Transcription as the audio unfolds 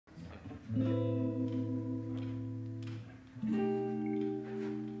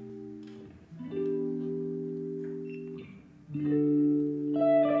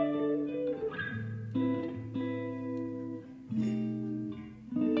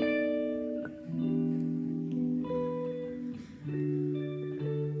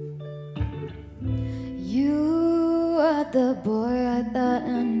The boy I thought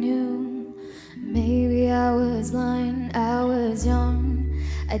I knew. Maybe I was blind, I was young,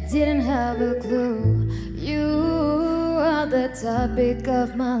 I didn't have a clue. You are the topic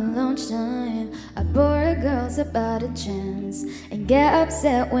of my lunchtime. I bore girls about a chance and get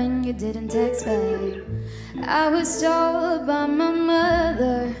upset when you didn't text back. I was told by my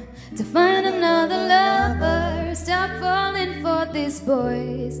mother to find another lover. Stop falling for these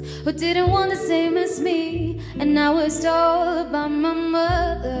boys who didn't want the same as me. And I was told by my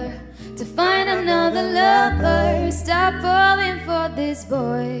mother to find another lover. Stop falling for these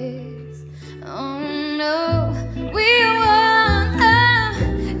boys. Oh no, we want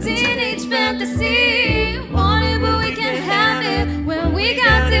a teenage fantasy. Want it but we can't have it. When we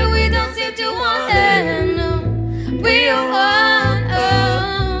got it we don't seem to want it. No, we want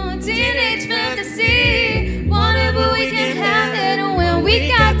a teenage fantasy. Want it but we can't have it. And when we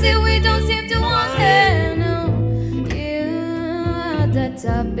got it we don't seem to want it. No, you are the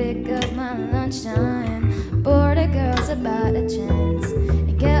topic of my lunchtime. Bored of girls about a chance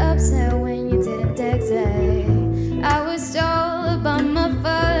and get upset when you didn't text it. I was told by my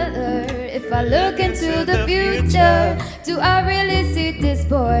father, if I look into the future, do I really see this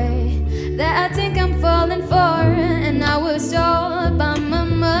boy that I think I'm falling for? And I was told by my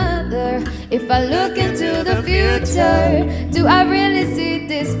mother, if I look into the future, do I really see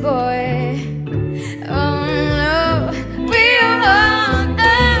this boy? Oh no, we want a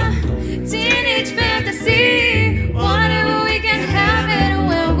teenage fantasy. Want it but we can't have it. And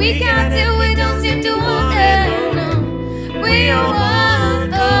when we got it we don't seem to want it. No, we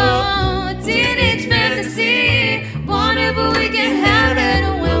want a teenage fantasy. Want it but we can't have it.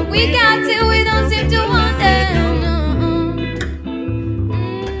 And when we got it we don't seem to want it. No.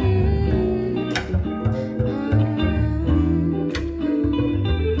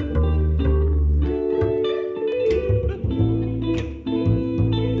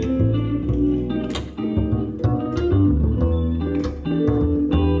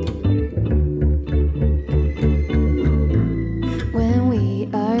 When we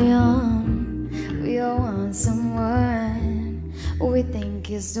are young, we all want someone we think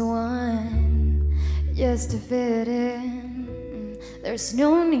is the one, just to fit in. There's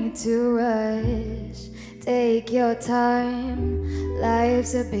no need to rush. Take your time.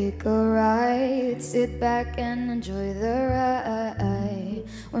 Life's a bigger ride. Sit back and enjoy the ride.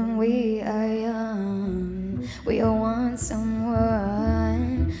 When we are young, we all want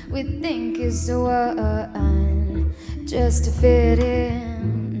someone we think is the one, just to fit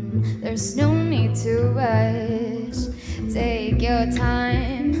in. There's no need to rush. Take your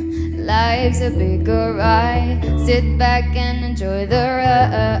time. Life's a bigger ride. Sit back and enjoy the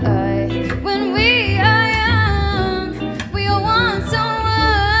ride. When we are young, we all want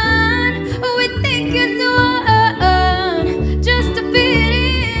someone who we think is the one, just to fit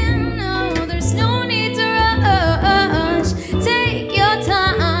in. No, there's no need to rush. Take your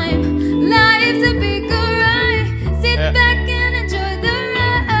time. Life's a bigger ride. Sit back and enjoy the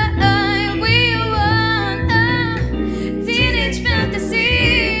ride. We want a teenage fantasy.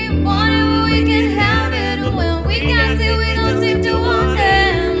 Want it but we can't have it. And when we got it we don't seem to want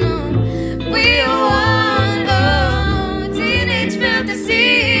it. No, we want a teenage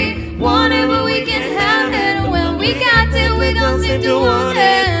fantasy. Want it but we can't have it. And when we got it we don't seem to want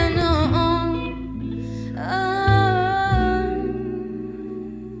it. No.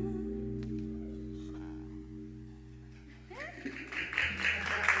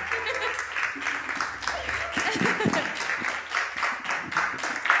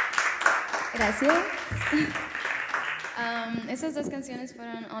 Gracias. Esas dos canciones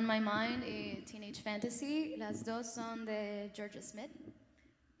fueron On My Mind y Teenage Fantasy. Las dos son de Jorja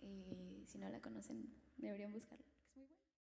y si no la conocen deberían buscarla.